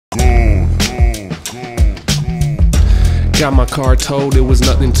Got my car towed, it was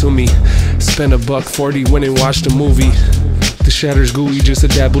nothing to me. Spent $140, went and watched a movie. The shatter's gooey, just a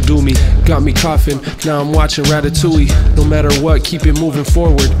dabble do me. Got me coughing, now I'm watching Ratatouille. No matter what, keep it moving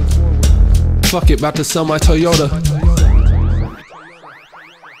forward. Fuck it, about to sell my Toyota.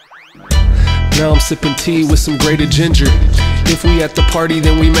 Now I'm sipping tea with some grated ginger. If we at the party,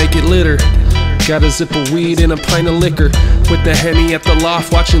 then we make it litter. Got a zip of weed and a pint of liquor. With the Henny at the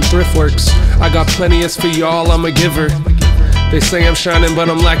loft, watching Thriftworks. I got plenty as for y'all, I'm a giver. They say I'm shining, but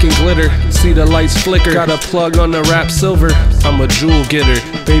I'm lacking glitter. See the lights flicker. Got a plug on the wrap silver. I'm a jewel getter.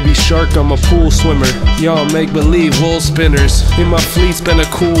 Baby shark, I'm a pool swimmer. Y'all make believe wool spinners. In my fleet's been a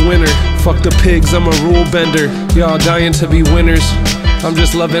cool winter. Fuck the pigs, I'm a rule bender. Y'all dying to be winners. I'm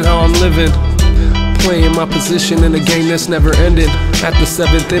just loving how I'm living. Playing my position in a game that's never ending. At the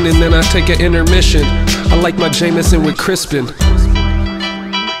 7th inning, then I take an intermission. I like my Jameson with Crispin.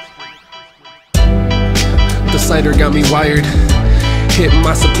 The cider got me wired. Hit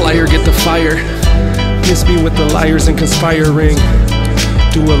my supplier, get the fire. Miss me with the liars and conspiring.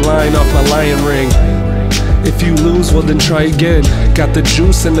 Do a line off my lion ring. If you lose, well then try again. Got the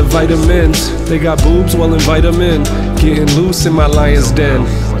juice and the vitamins. They got boobs, well invite them in. Getting loose in my lion's den.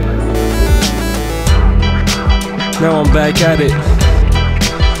 Now I'm back at it.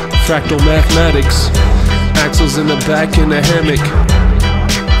 Fractal mathematics. Axel's in the back in the hammock.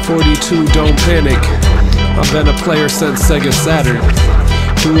 42, don't panic. I've been a player since Sega Saturn.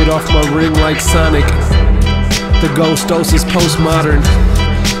 Do it off my ring like Sonic. The Ghost Dose is postmodern.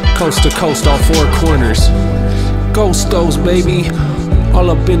 Coast to coast, all 4 corners. Ghost Dose, baby. All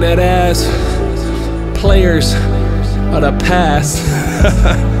up in that ass. Players of the past.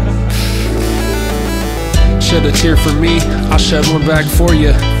 Shed a tear for me, I'll shed one back for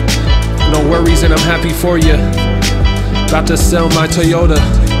you. No worries and I'm happy for you. About to sell my Toyota.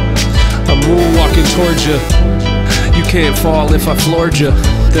 I'm moonwalking towards you. You can't fall if I floored you,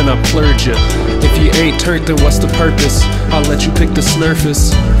 then I plurred you. If you ain't turned, then what's the purpose? I'll let you pick the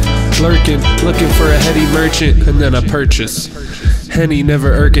snurfus. Lurking, looking for a heady merchant, and then I purchase. Henny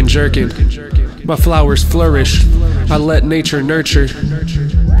never irking jerking. My flowers flourish, I let nature nurture.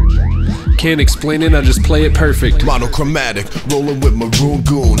 Can't explain it, I just play it perfect. Monochromatic, rolling with Maroon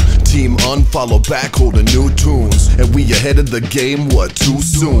Goon. Team unfollow back, holding new tunes. And we ahead of the game, what, too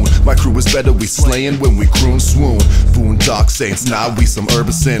soon? My crew is better, we slaying when we croon swoon. Boondock Saints, now we some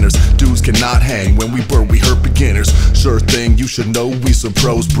urban sinners. Dudes cannot hang, when we burn we hurt beginners. Sure thing, you should know we some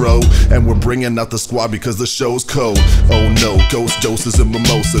pros, bro. And we're bringing out the squad because the show's cold. Oh no, ghost doses and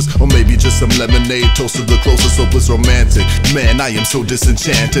mimosas. Or maybe just some lemonade, toast to the closest, hopeless romantic. Man, I am so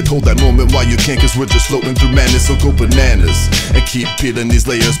disenchanted, hold that moment while you can, cause we're just floating through madness. So go bananas and keep peeling these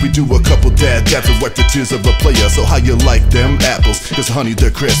layers. We do a couple dab dabs and wipe the tears of a player. So how you like them apples? Cause honey, they're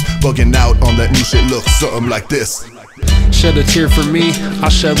crisp. Bugging out on that new shit look something like this. Shed a tear for me, I'll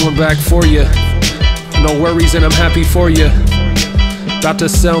shed one back for you. No worries and I'm happy for you. About to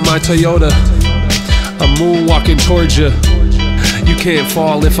sell my Toyota. I'm moonwalking towards you. You can't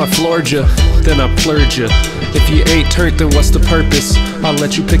fall if I floored you, then I plurred you. If you ain't turned, then what's the purpose? I'll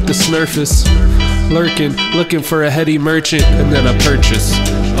let you pick the snurfus. Lurking, looking for a heady merchant, and then I purchase.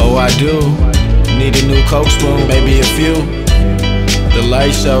 Oh, I do. Need a new Coke spoon, maybe a few. The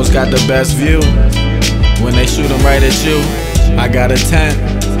light show's got the best view. When they shoot them right at you, I got a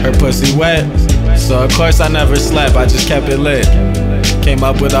tent, her pussy wet. So of course I never slept, I just kept it lit. Came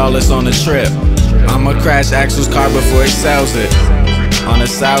up with all this on the trip. I'ma crash Axel's car before he sells it. On the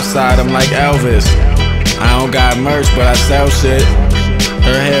south side, I'm like Elvis. I don't got merch, but I sell shit.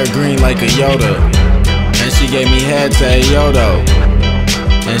 Her hair green like a Yoda. And she gave me head to a Yoda.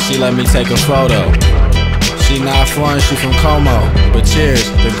 And she let me take a photo. She not foreign, she from Como. But cheers,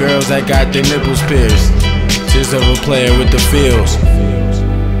 the girls that got their nipples pierced. Tears of a player with the feels.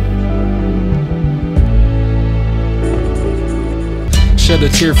 Shed a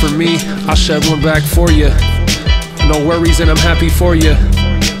tear for me, I'll shed one back for you. No worries and I'm happy for you.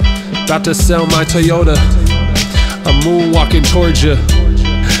 About to sell my Toyota. I'm moonwalking towards you.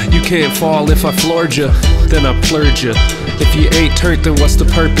 You can't fall if I floored you, then I plurred you. If you ain't turned, then what's the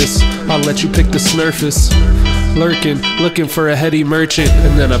purpose? I'll let you pick the snurfus. Lurking, looking for a heady merchant,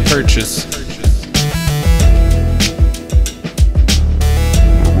 and then I purchase.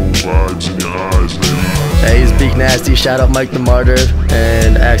 Hey, it's Big Nasty. Shout out Mike the Martyr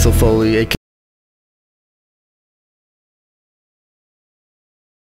and Axel Foley.